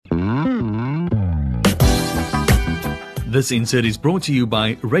This insert is brought to you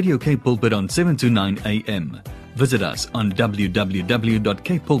by Radio Cape Pulpit on 7 to 9 a.m. Visit us on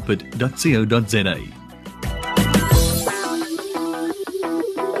www.capepulpit.co.za.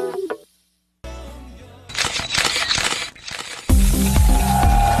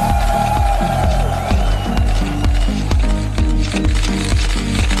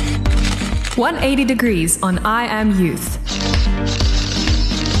 "180 Degrees" on I Am Youth.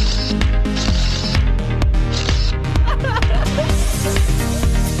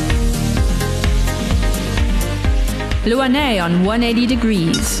 Luane on 180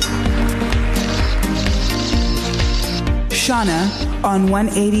 Degrees. Shauna on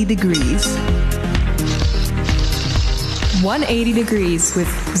 180 Degrees. 180 Degrees with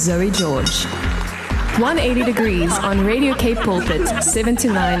Zoe George. 180 Degrees on Radio Cape Pulpit, 7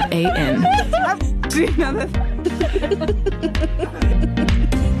 to 9 a.m. Do another.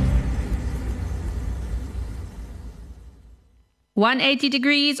 180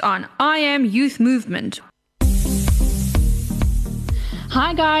 Degrees on I Am Youth Movement.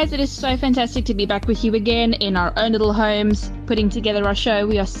 Hi guys, it is so fantastic to be back with you again in our own little homes, putting together our show.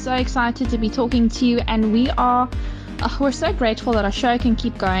 We are so excited to be talking to you, and we're so grateful that our show can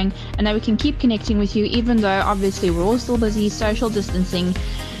keep going and that we can keep connecting with you, even though obviously we're all still busy social distancing,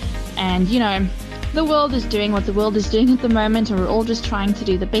 and the world is doing what the world is doing at the moment, and we're all just trying to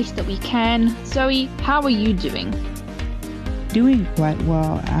do the best that we can. Zoe, how are you doing? Doing quite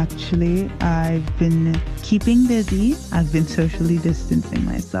well, actually. I've been keeping busy. I've been socially distancing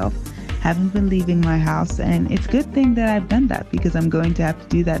myself. Haven't been leaving my house, and it's a good thing that I've done that, because I'm going to have to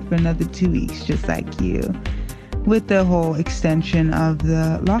do that for another 2 weeks, just like you, with the whole extension of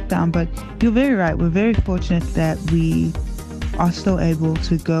the lockdown. But you're very right. We're very fortunate that we are still able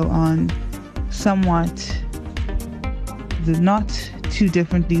to go on somewhat, not too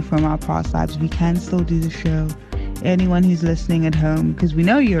differently from our past lives. We can still do the show. Anyone who's listening at home, because we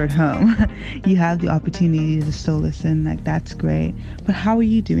know you're at home, you have the opportunity to still listen. That's great. But how are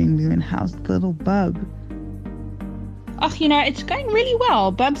you doing, Lou, and how's the little bub? Oh, it's going really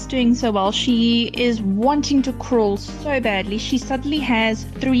well. Bub's doing so well. She is wanting to crawl so badly. She suddenly has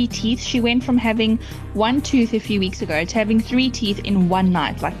 3 teeth. She went from having 1 tooth a few weeks ago to having 3 teeth in one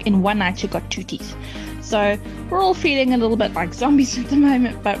night. Like in one night, she got 2 teeth. So we're all feeling a little bit like zombies at the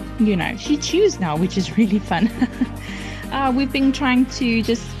moment, but she chews now, which is really fun. We've been trying to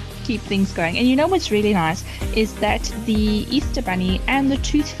just keep things going. And what's really nice is that the Easter Bunny and the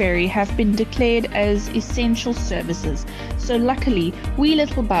Tooth Fairy have been declared as essential services. So luckily, wee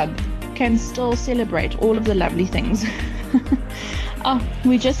little Bub can still celebrate all of the lovely things.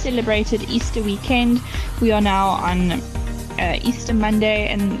 We just celebrated Easter weekend. We are now on Easter Monday,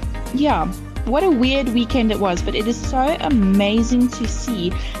 and what a weird weekend it was, but it is so amazing to see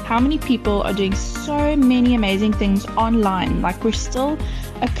how many people are doing so many amazing things online. Like, we're still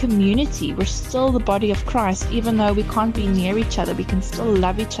a community, we're still the body of Christ. Even though we can't be near each other, we can still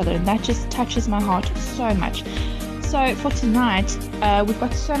love each other, and that just touches my heart so much. So for tonight, we've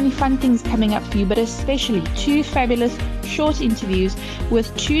got so many fun things coming up for you, but especially 2 fabulous short interviews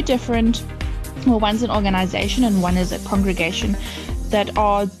with 2 different, one's an organization and one is a congregation, that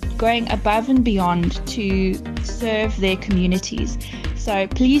are going above and beyond to serve their communities. So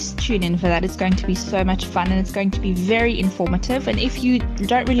please tune in for that. It's going to be so much fun, and it's going to be very informative. And if you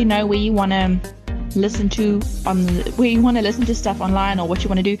don't really know where you want to listen to stuff online, or what you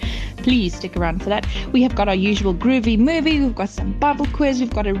want to do, please stick around for that. We have got our usual groovy movie, we've got some Bible quiz,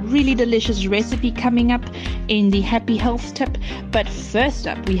 we've got a really delicious recipe coming up in the happy health tip. But first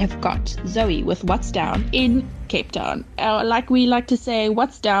up, we have got Zoe with What's Down in Cape Town. Like we like to say,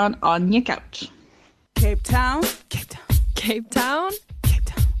 what's down on your couch? Cape Town, Cape Town, Cape Town, Cape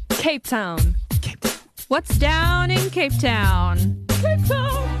Town, Cape Town, Cape Town. What's down in Cape Town? Cape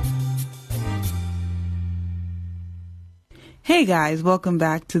Town. Hey guys, welcome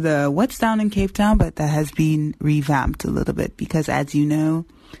back to the What's Down in Cape Town, but that has been revamped a little bit because, as you know,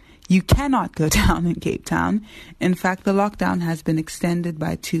 you cannot go down in Cape Town. In fact, the lockdown has been extended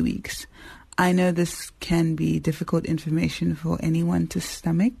by 2 weeks. I know this can be difficult information for anyone to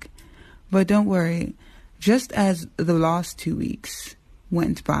stomach, but don't worry. Just as the last 2 weeks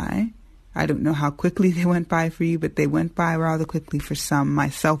went by, I don't know how quickly they went by for you, but they went by rather quickly for some,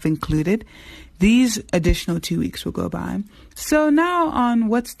 myself included. These additional 2 weeks will go by. So now on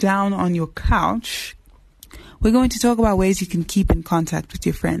What's Down on Your Couch, we're going to talk about ways you can keep in contact with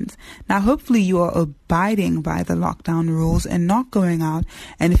your friends. Now, hopefully you are abiding by the lockdown rules and not going out.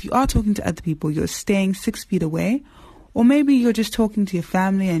 And if you are talking to other people, you're staying 6 feet away. Or maybe you're just talking to your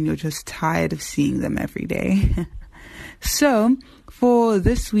family and you're just tired of seeing them every day. So, for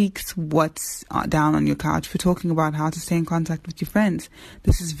this week's What's Down on Your Couch, we're talking about how to stay in contact with your friends.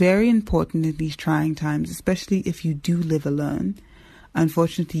 This is very important in these trying times, especially if you do live alone.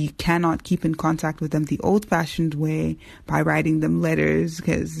 Unfortunately, you cannot keep in contact with them the old-fashioned way by writing them letters,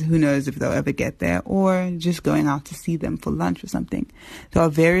 because who knows if they'll ever get there, or just going out to see them for lunch or something. There are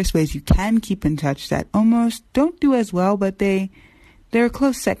various ways you can keep in touch that almost don't do as well, but they're a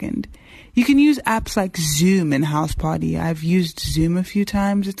close second. You can use apps like Zoom and House Party. I've used Zoom a few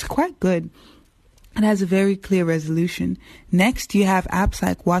times. It's quite good. It has a very clear resolution. Next, you have apps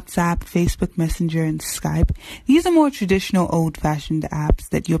like WhatsApp, Facebook Messenger, and Skype. These are more traditional, old-fashioned apps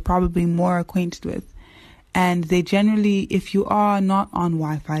that you're probably more acquainted with. And they generally, if you are not on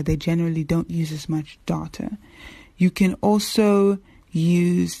Wi-Fi, they generally don't use as much data. You can also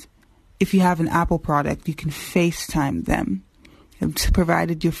use, if you have an Apple product, you can FaceTime them,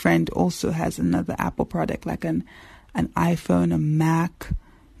 provided your friend also has another Apple product like an iPhone, a Mac,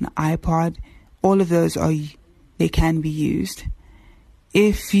 an iPod. All of those they can be used.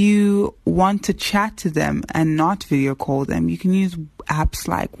 If you want to chat to them and not video call them, you can use apps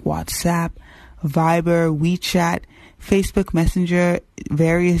like WhatsApp, Viber, WeChat, Facebook Messenger,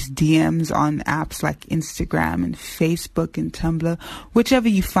 various DMs on apps like Instagram and Facebook and Tumblr, whichever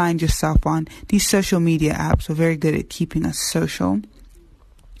you find yourself on. These social media apps are very good at keeping us social.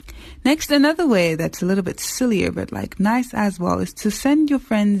 Next, another way that's a little bit sillier but like nice as well is to send your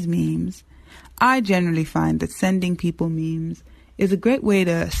friends memes. I generally find that sending people memes is a great way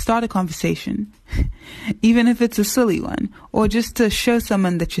to start a conversation, even if it's a silly one, or just to show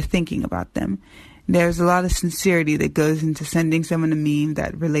someone that you're thinking about them. There's a lot of sincerity that goes into sending someone a meme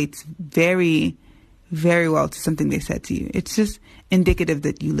that relates very, very well to something they said to you. It's just indicative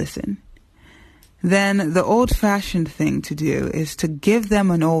that you listen. Then the old-fashioned thing to do is to give them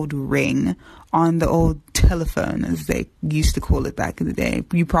an old ring on the old telephone, as they used to call it back in the day.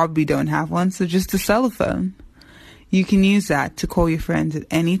 You probably don't have one, so just a cell phone. You can use that to call your friends at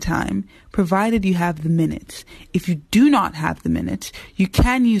any time, provided you have the minutes. If you do not have the minutes, you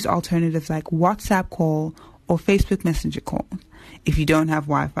can use alternatives like WhatsApp call or Facebook Messenger call. If you don't have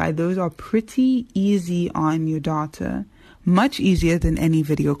Wi-Fi, those are pretty easy on your data. Much easier than any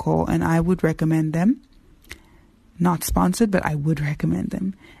video call, and I would recommend them. Not sponsored, but I would recommend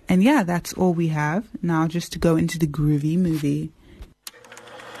them. And yeah, that's all we have. Now just to go into the groovy movie.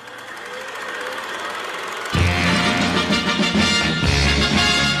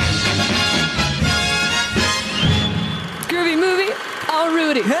 Groovy movie, all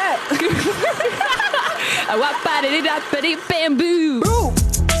Rudy. Hey! A wap body da body bamboo. Ooh.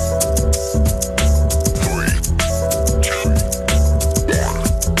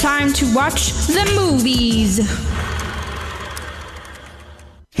 Time to watch the movies.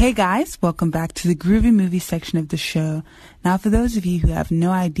 Hey guys, welcome back to the Groovy Movie section of the show. Now for those of you who have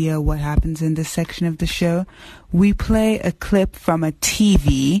no idea what happens in this section of the show, we play a clip from a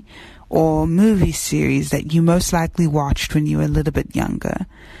TV or movie series that you most likely watched when you were a little bit younger.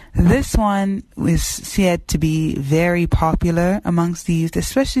 This one is said to be very popular amongst the youth,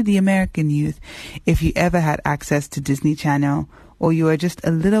 especially the American youth. If you ever had access to Disney Channel or you are just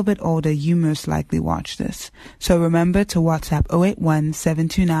a little bit older, you most likely watch this. So remember to WhatsApp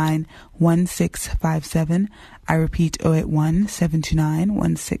 081-729-1657. I repeat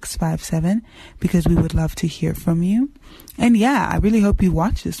 081-729-1657 because we would love to hear from you. And yeah, I really hope you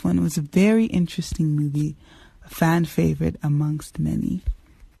watch this one. It was a very interesting movie, a fan favorite amongst many.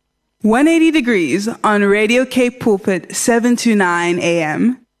 180 Degrees on Radio Cape Pulpit, 7 to 9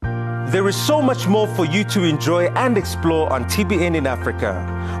 a.m. There is so much more for you to enjoy and explore on TBN in Africa.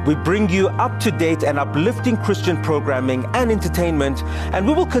 We bring you up-to-date and uplifting Christian programming and entertainment, and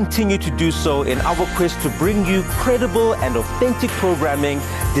we will continue to do so in our quest to bring you credible and authentic programming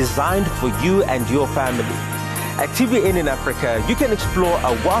designed for you and your family. At TBN in Africa, you can explore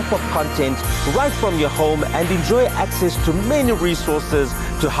a wealth of content right from your home and enjoy access to many resources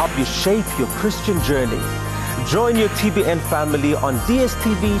to help you shape your Christian journey. Join your TBN family on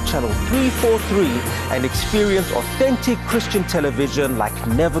DSTV channel 343 and experience authentic Christian television like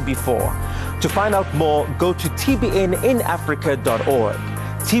never before. To find out more, go to tbninafrica.org.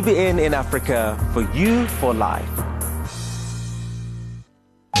 TBN in Africa, for you for life.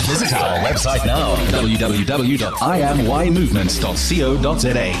 Visit our website now,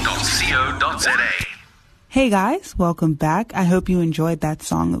 www.imymovements.co.za. Hey guys, welcome back. I hope you enjoyed that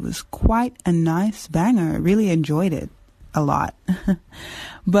song. It was quite a nice banger. I really enjoyed it a lot.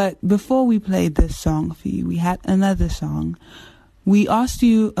 But before we played this song for you, we had another song. We asked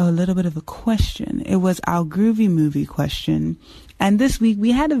you a little bit of a question. It was our groovy movie question. And this week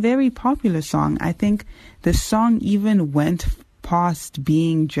we had a very popular song. I think the song even went past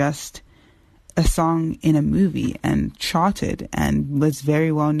being just a song in a movie and charted and was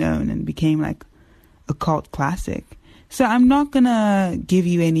very well known and became like a cult classic. So I'm not going to give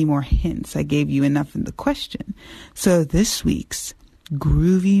you any more hints. I gave you enough in the question. So this week's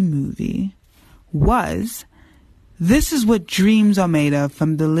groovy movie was This Is What Dreams Are Made Of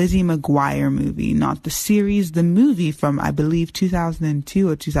from the Lizzie McGuire movie, not the series, the movie from, I believe, 2002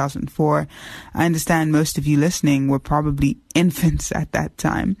 or 2004. I understand most of you listening were probably infants at that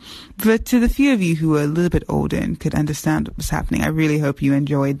time. But to the few of you who were a little bit older and could understand what was happening, I really hope you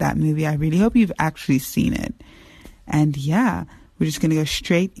enjoyed that movie. I really hope you've actually seen it. And yeah, we're just going to go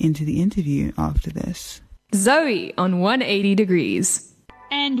straight into the interview after this. Zoe on 180 Degrees.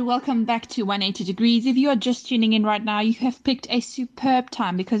 And welcome back to 180 Degrees. If you are just tuning in right now, you have picked a superb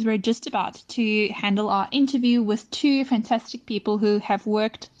time because we're just about to handle our interview with two fantastic people who have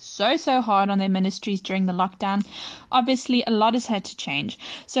worked so hard on their ministries during the lockdown. Obviously, a lot has had to change.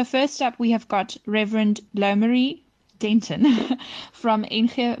 So first up, we have got Reverend Lomarie Denton from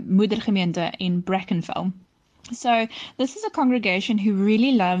NG Moedergemeente in Brackenfell. So this is a congregation who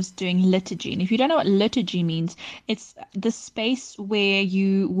really loves doing liturgy. And if you don't know what liturgy means, it's the space where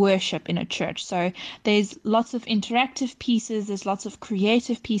you worship in a church. So there's lots of interactive pieces. There's lots of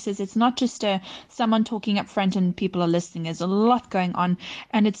creative pieces. It's not just someone talking up front and people are listening. There's a lot going on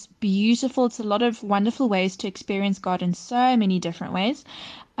and it's beautiful. It's a lot of wonderful ways to experience God in so many different ways.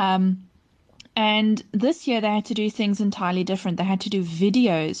 And this year they had to do things entirely different. They had to do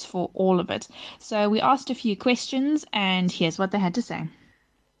videos for all of it. So we asked a few questions and here's what they had to say.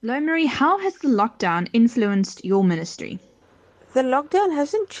 Lomarie, how has the lockdown influenced your ministry? The lockdown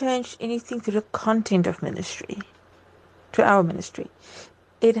hasn't changed anything to the content of ministry, to our ministry.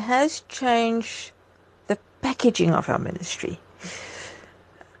 It has changed the packaging of our ministry.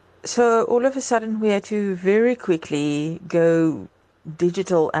 So all of a sudden we had to very quickly go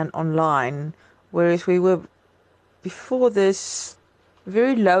digital and online, whereas we were before this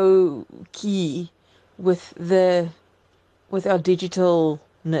very low key with our digitalness,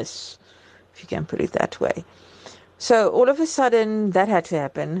 if you can put it that way. So all of a sudden that had to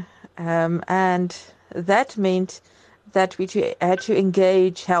happen, and that meant that we had to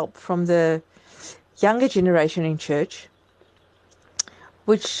engage help from the younger generation in church,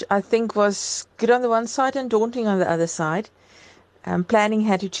 which I think was good on the one side and daunting on the other side. Planning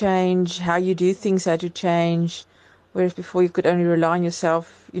had to change, how you do things had to change, whereas before you could only rely on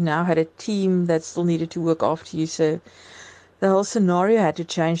yourself. You now had a team that still needed to work after you, so the whole scenario had to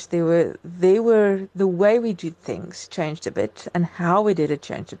change. The way we did things changed a bit, and how we did it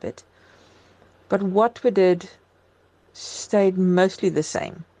changed a bit. But what we did stayed mostly the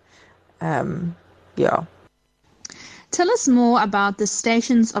same. Yeah. Tell us more about the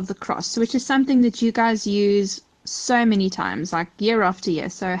Stations of the Cross, which is something that you guys use so many times, like year after year.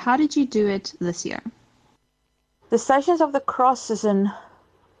 So how did you do it this year? The Stations of the Cross is an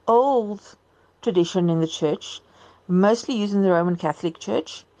old tradition in the church, mostly used in the Roman Catholic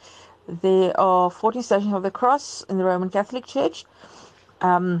Church. There are 14 Stations of the Cross in the Roman Catholic Church,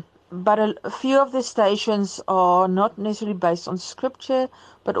 but a few of the stations are not necessarily based on scripture,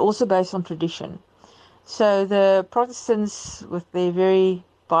 but also based on tradition. So the Protestants, with their very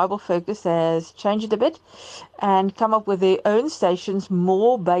Bible focus, has changed it a bit and come up with their own stations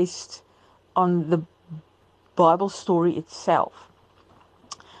more based on the Bible story itself.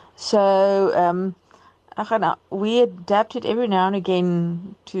 So we adapt it every now and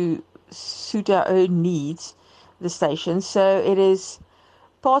again to suit our own needs, the stations. So it is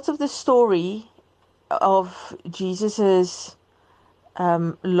parts of the story of Jesus's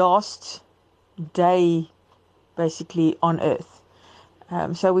last day, basically, on earth.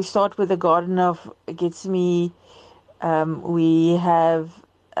 So we start with the Garden of Gethsemane. We have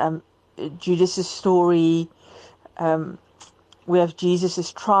Judas's story. We have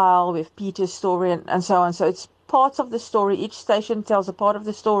Jesus's trial. We have Peter's story, and so on. So it's parts of the story. Each station tells a part of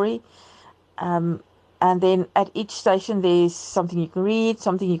the story. And then at each station there's something you can read,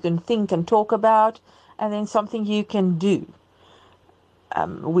 something you can think and talk about, and then something you can do.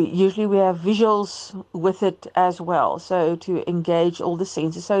 We have visuals with it as well, so to engage all the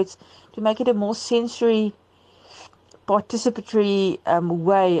senses. So it's to make it a more sensory, participatory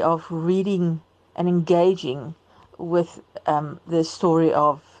way of reading and engaging with the story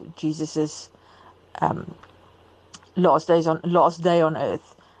of Jesus's last day on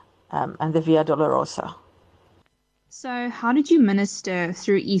earth, and the Via Dolorosa. So how did you minister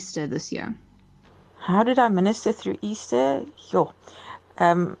through Easter this year? How did I minister through Easter?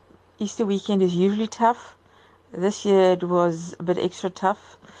 Easter weekend is usually tough. this year it was a bit extra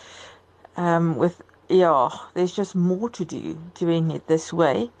tough. There's just more to do doing it this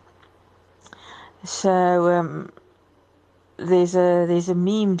way. So there's a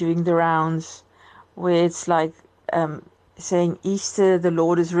meme doing the rounds where it's like saying Easter, the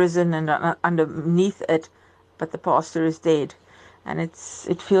Lord is risen, and underneath it, but the pastor is dead, and it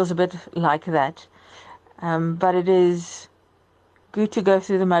feels a bit like that. But it is good to go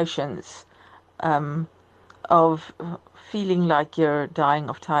through the motions of feeling like you're dying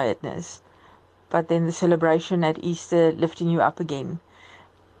of tiredness, but then the celebration at Easter lifting you up again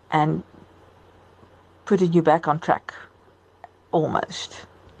and putting you back on track, almost.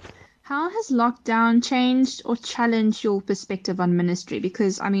 How has lockdown changed or challenged your perspective on ministry?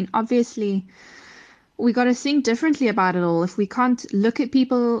 Because, I mean, obviously, we got to think differently about it all. If we can't look at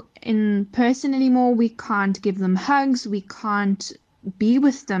people in person anymore, we can't give them hugs, we can't be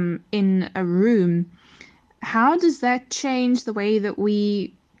with them in a room. How does that change the way that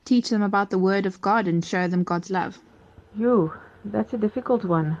we teach them about the Word of God and show them God's love? That's a difficult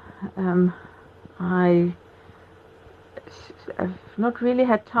one. I've not really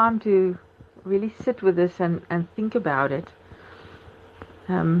had time to really sit with this and think about it.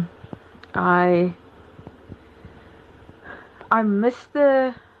 I miss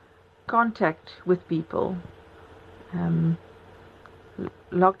the contact with people.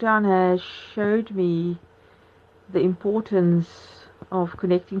 Lockdown has showed me the importance of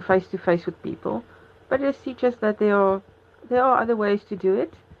connecting face to face with people, but it teaches that there are other ways to do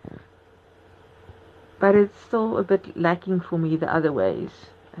it. But it's still a bit lacking for me, the other ways.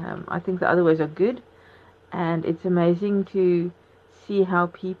 I think the other ways are good, and it's amazing to see how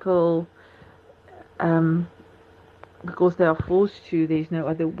people, because they are forced to, there's no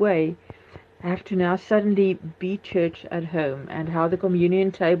other way, have to now suddenly be church at home, and how the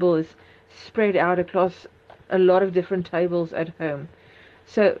communion table is spread out across a lot of different tables at home.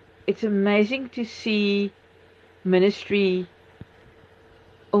 So it's amazing to see ministry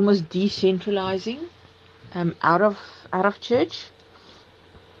almost decentralizing out of church,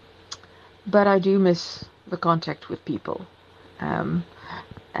 but I do miss the contact with people, and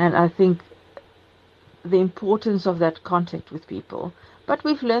I think the importance of that contact with people. But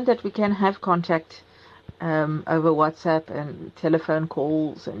we've learned that we can have contact over WhatsApp and telephone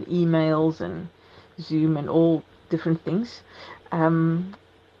calls and emails and Zoom and all different things.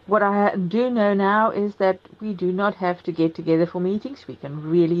 What I do know now is that we do not have to get together for meetings. We can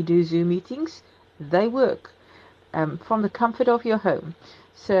really do Zoom meetings. They work from the comfort of your home.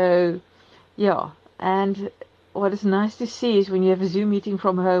 So, yeah. And what is nice to see is when you have a Zoom meeting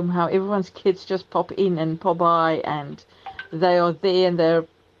from home, how everyone's kids just pop in and pop by, and they are there and they're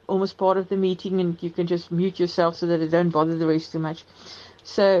almost part of the meeting, and you can just mute yourself so that they don't bother the rest too much.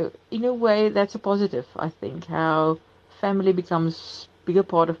 So, in a way, that's a positive, I think, how family becomes a bigger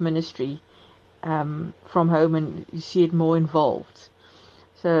part of ministry from home, and you see it more involved.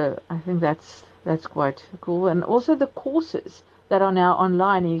 So I think that's quite cool. And also the courses that are now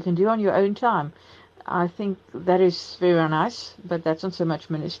online and you can do on your own time. I think that is very nice, but that's not so much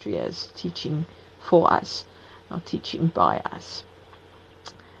ministry as teaching for us, not teaching by us.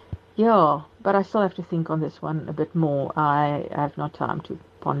 Yeah, but I still have to think on this one a bit more. I have not time to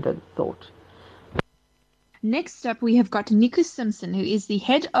ponder the thought. Next up, we have got Nico Simpson, who is the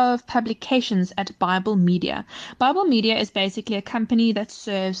head of publications at Bible Media. Bible Media is basically a company that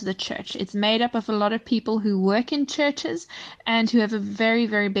serves the church. It's made up of a lot of people who work in churches and who have a very,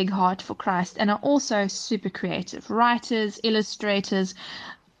 very big heart for Christ and are also super creative. Writers, illustrators,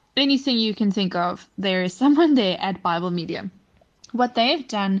 anything you can think of, there is someone there at Bible Media. What they have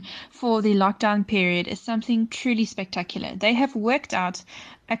done for the lockdown period is something truly spectacular. They have worked out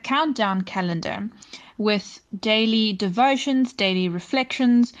a countdown calendar with daily devotions, daily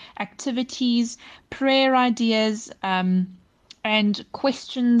reflections, activities, prayer ideas, and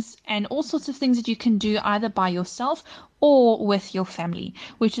questions, and all sorts of things that you can do either by yourself or with your family,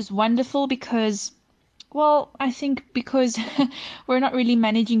 which is wonderful because, well, I think because we're not really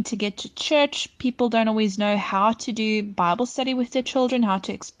managing to get to church, people don't always know how to do Bible study with their children, how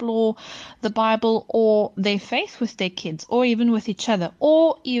to explore the Bible or their faith with their kids, or even with each other,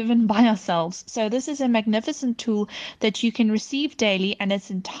 or even by ourselves. So this is a magnificent tool that you can receive daily, and it's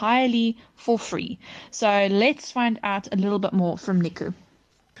entirely for free. So let's find out a little bit more from Nico.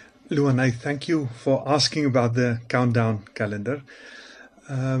 Luanay, thank you for asking about the countdown calendar.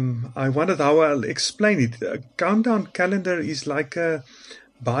 I wondered how I'll explain it. A countdown calendar is like a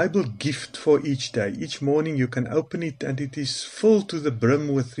Bible gift for each day. Each morning you can open it and it is full to the brim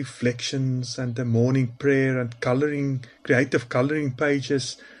with reflections and a morning prayer and creative coloring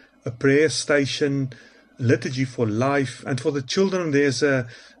pages, a prayer station, liturgy for life, and for the children there's a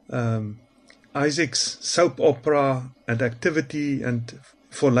Isaac's soap opera and activity, and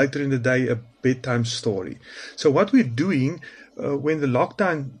for later in the day a bedtime story. So what we're doing when the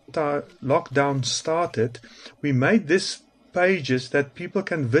lockdown started, we made this pages that people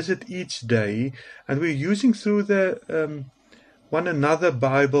can visit each day, and we're using through the one another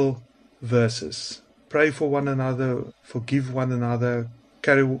Bible verses. Pray for one another, forgive one another,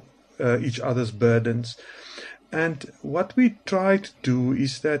 carry each other's burdens. And what we try to do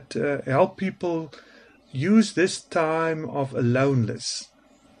is that help people use this time of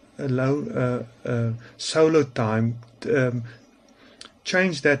solo time,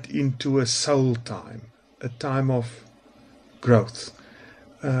 change that into a soul time, a time of growth,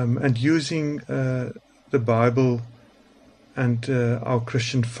 and using the Bible and our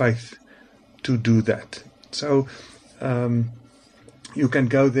Christian faith to do that. So you can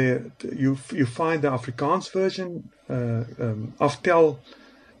go there. You find the Afrikaans version, Aftel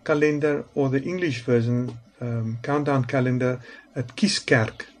calendar, or the English version, countdown calendar, at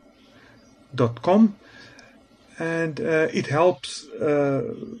kieskerk.com, and it helps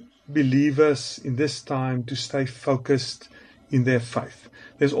believers in this time to stay focused in their faith.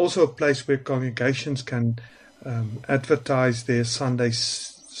 There's also a place where congregations can advertise their Sunday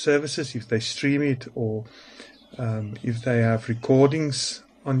services if they stream it, or if they have recordings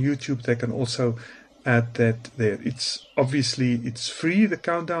on YouTube, they can also add that there. It's free, the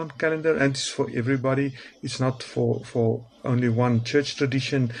countdown calendar, and it's for everybody. It's not for only one church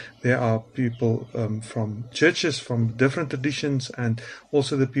tradition. There are people from churches from different traditions, and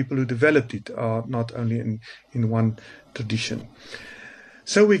also the people who developed it are not only in one tradition.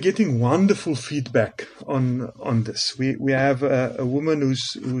 So we're getting wonderful feedback on this. We have a woman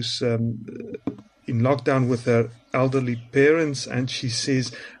who's in lockdown with her elderly parents, and she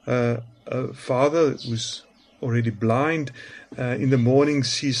says a father who's already blind, in the morning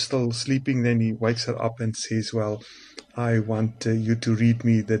she's still sleeping, then he wakes her up and says, well, I want you to read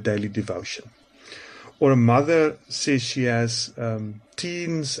me the daily devotion. Or a mother says she has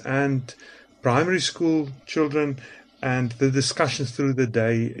teens and primary school children, and the discussions through the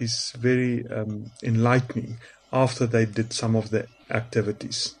day is very enlightening after they did some of the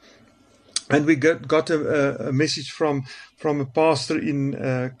activities. And we got a message from a pastor in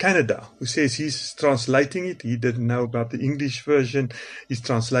Canada who says he's translating it. He didn't know about the English version. He's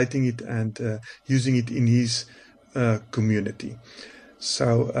translating it and using it in his community.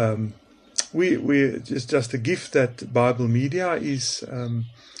 So it's just a gift that Bible Media is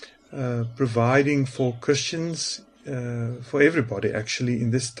providing for Christians, for everybody actually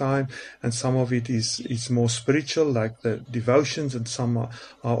in this time, and some of it is more spiritual, like the devotions, and some are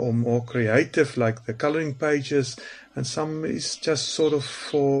more creative, like the coloring pages, and some is just sort of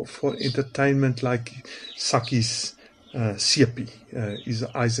for entertainment, like Saki's Sepi is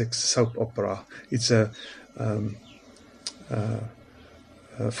Isaac's soap opera. It's for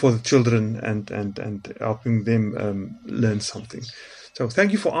the children and helping them learn something. So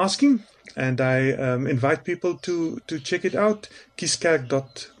thank you for asking. And I invite people to check it out,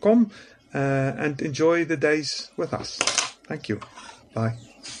 kieskerk.com, and enjoy the days with us. Thank you. Bye.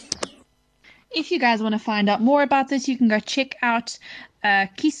 If you guys want to find out more about this, you can go check out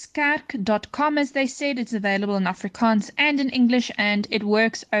kieskerk.com. As they said, it's available in Afrikaans and in English, and it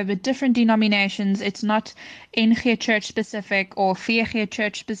works over different denominations. It's not NG Church specific or VG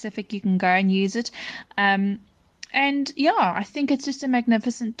Church specific. You can go and use it. And yeah, I think it's just a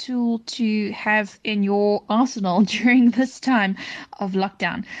magnificent tool to have in your arsenal during this time of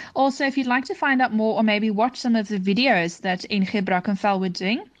lockdown. Also, if you'd like to find out more or maybe watch some of the videos that NG Brackenfell were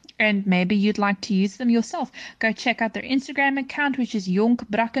doing, and maybe you'd like to use them yourself, go check out their Instagram account, which is Jonk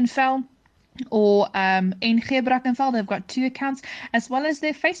Brackenfell, or NG Brackenfell. They've got 2 accounts, as well as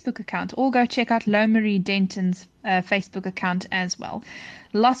their Facebook account. Or go check out Lomarie Denton's Facebook account as well.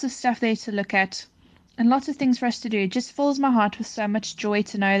 Lots of stuff there to look at. And lots of things for us to do. It just fills my heart with so much joy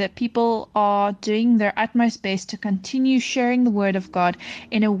to know that people are doing their utmost best to continue sharing the word of God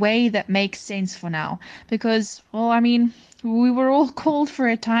in a way that makes sense for now. Because, well, I mean, we were all called for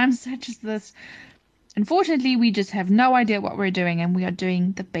a time such as this. Unfortunately, we just have no idea what we're doing, and we are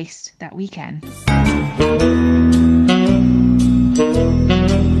doing the best that we can.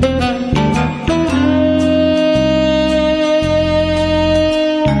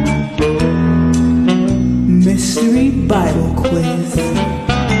 Mystery Bible Quiz.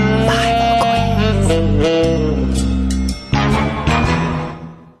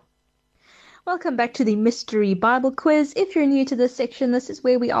 Welcome back to the Mystery Bible Quiz. If you're new to this section, this is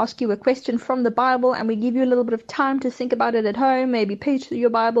where we ask you a question from the Bible and we give you a little bit of time to think about it at home, maybe page through your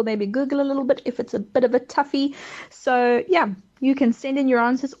Bible, maybe Google a little bit if it's a bit of a toughie. So yeah, you can send in your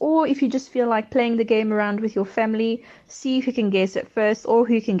answers, or if you just feel like playing the game around with your family, see who can guess it first or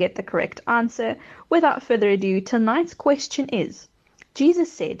who can get the correct answer. Without further ado, tonight's question is,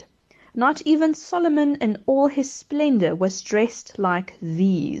 Jesus said, "Not even Solomon in all his splendor was dressed like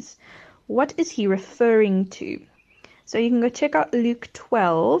these." What is he referring to? So you can go check out Luke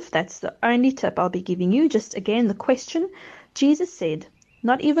 12. That's the only tip I'll be giving you. Just again, the question. Jesus said,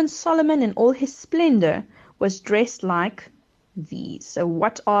 "Not even Solomon in all his splendor was dressed like these." So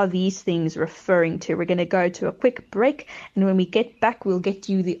what are these things referring to? We're going to go to a quick break, and when we get back, we'll get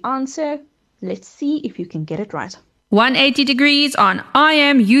you the answer. Let's see if you can get it right. 180 degrees on I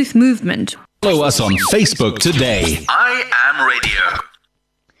Am Youth Movement. Follow us on Facebook today. I Am Radio.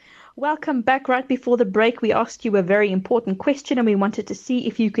 Welcome back. Right before the break, we asked you a very important question and we wanted to see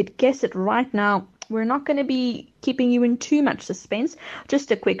if you could guess it right now. We're not going to be keeping you in too much suspense. Just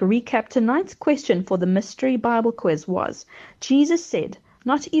a quick recap. Tonight's question for the Mystery Bible Quiz was, Jesus said,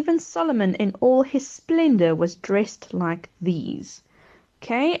 "Not even Solomon in all his splendor was dressed like these."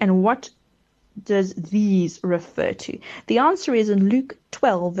 Okay, and what does these refer to? The answer is in Luke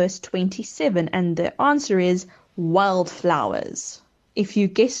 12, verse 27, and the answer is wildflowers. If you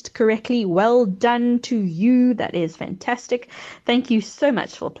guessed correctly, well done to you. That is fantastic. Thank you so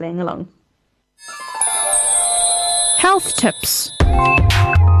much for playing along. Health tips.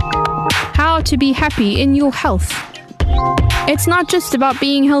 How to be happy in your health. It's not just about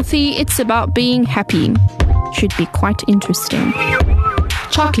being healthy, it's about being happy. Should be quite interesting.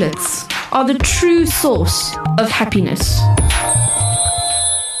 Chocolates are the true source of happiness.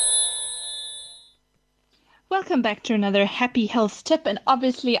 Welcome back to another happy health tip, and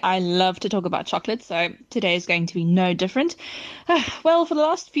obviously I love to talk about chocolate, so today is going to be no different. Well, for the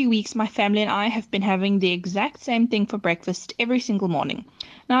last few weeks, my family and I have been having the exact same thing for breakfast every single morning.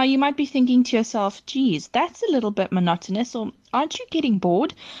 Now, you might be thinking to yourself, geez, that's a little bit monotonous, or aren't you getting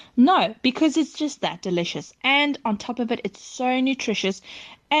bored? No, because it's just that delicious, and on top of it, it's so nutritious.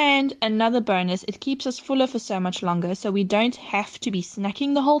 And another bonus, it keeps us fuller for so much longer, so we don't have to be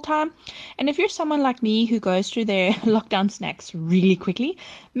snacking the whole time. And if you're someone like me who goes through their lockdown snacks really quickly,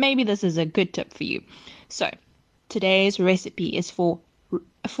 maybe this is a good tip for you. So today's recipe is for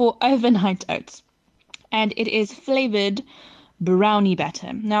overnight oats, and it is flavored brownie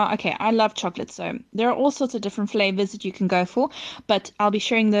batter. Now, okay, I love chocolate, so there are all sorts of different flavors that you can go for, but I'll be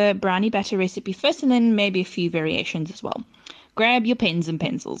sharing the brownie batter recipe first and then maybe a few variations as well. Grab your pens and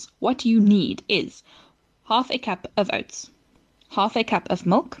pencils. What you need is half a cup of oats, half a cup of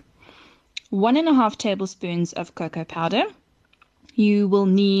milk, 1.5 tablespoons of cocoa powder. You will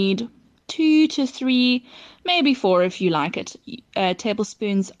need 2 to 3, maybe 4 if you like it,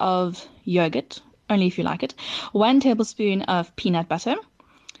 tablespoons of yogurt, only if you like it, 1 tablespoon of peanut butter,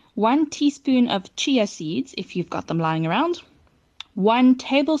 1 teaspoon of chia seeds if you've got them lying around, 1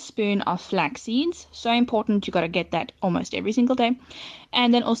 tablespoon of flax seeds, so important, you got to get that almost every single day,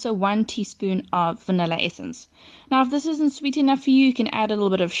 and then also 1 teaspoon of vanilla essence. Now, if this isn't sweet enough for you, you can add a little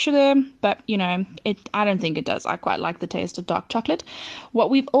bit of sugar, but I don't think it does. I quite like the taste of dark chocolate. What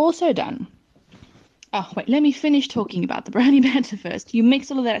we've also done, let me finish talking about the brownie batter first. You mix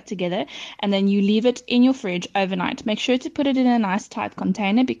all of that together and then you leave it in your fridge overnight. Make sure to put it in a nice tight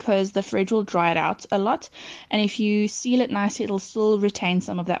container because the fridge will dry it out a lot. And if you seal it nicely, it'll still retain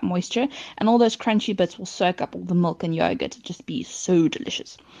some of that moisture and all those crunchy bits will soak up all the milk and yogurt. It'll just be so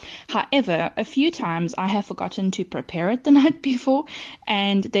delicious. However, a few times I have forgotten to prepare it the night before,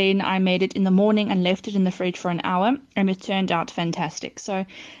 and then I made it in the morning and left it in the fridge for an hour, and it turned out fantastic. So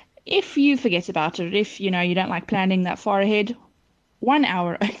if you forget about it, if you don't like planning that far ahead, 1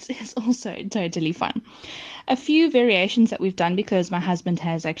 hour is also totally fine. A few variations that we've done, because my husband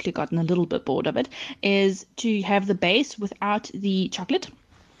has actually gotten a little bit bored of it, is to have the base without the chocolate.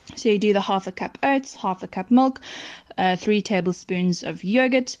 So you do the half a cup oats, half a cup milk, 3 tablespoons of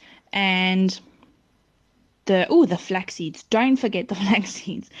yogurt, and the flax seeds. Don't forget the flax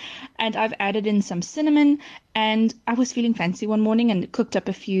seeds. And I've added in some cinnamon, and I was feeling fancy one morning and cooked up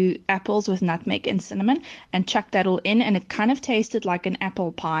a few apples with nutmeg and cinnamon and chucked that all in, and it kind of tasted like an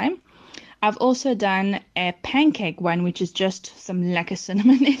apple pie. I've also done a pancake one, which is just some lekker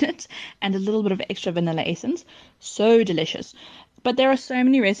cinnamon in it and a little bit of extra vanilla essence. So delicious. But there are so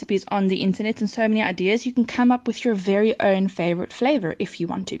many recipes on the internet and so many ideas. You can come up with your very own favorite flavor if you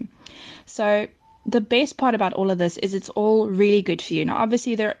want to. So the best part about all of this is it's all really good for you. Now,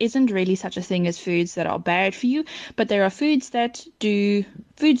 obviously, there isn't really such a thing as foods that are bad for you, but there are foods that do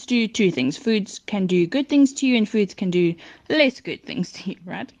two things. Foods can do good things to you, and foods can do less good things to you,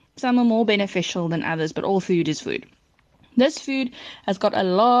 right? Some are more beneficial than others, but all food is food. This food has got a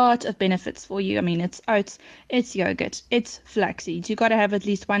lot of benefits for you. I mean, it's oats, it's yogurt, it's flax seeds. You've got to have at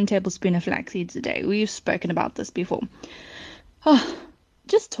least 1 tablespoon of flax seeds a day. We've spoken about this before. Oh,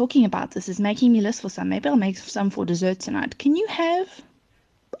 just talking about this is making me list for some. Maybe I'll make some for dessert tonight. Can you have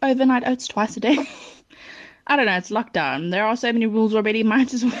overnight oats twice a day? I don't know. It's lockdown. There are so many rules already.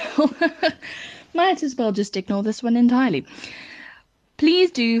 Might as well just ignore this one entirely.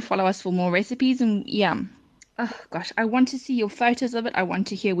 Please do follow us for more recipes. And yeah, oh gosh, I want to see your photos of it. I want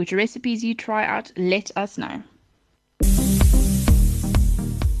to hear which recipes you try out. Let us know.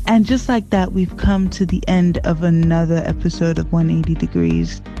 And just like that, we've come to the end of another episode of 180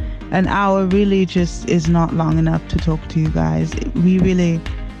 Degrees. An hour really just is not long enough to talk to you guys.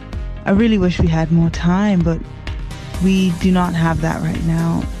 I really wish we had more time, but we do not have that right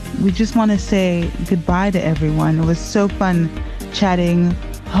now. We just want to say goodbye to everyone. It was so fun chatting,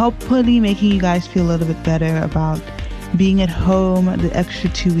 hopefully making you guys feel a little bit better about being at home, the extra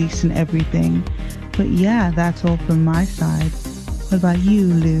 2 weeks and everything. But yeah, that's all from my side. What about you,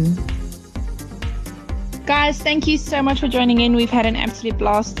 Lou? Guys, thank you so much for joining in. We've had an absolute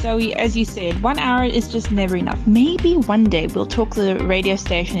blast. Zoe, as you said, 1 hour is just never enough. Maybe one day we'll talk the radio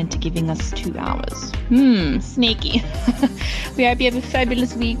station into giving us 2 hours. Sneaky. We hope you have a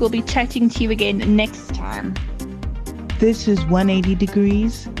fabulous week. We'll be chatting to you again next time. This is 180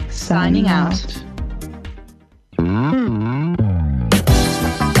 Degrees, signing out.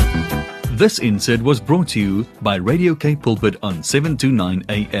 This insert was brought to you by Radio Cape Pulpit on 729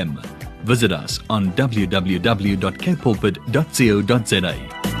 AM. Visit us on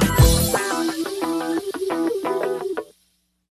www.capepulpit.co.za.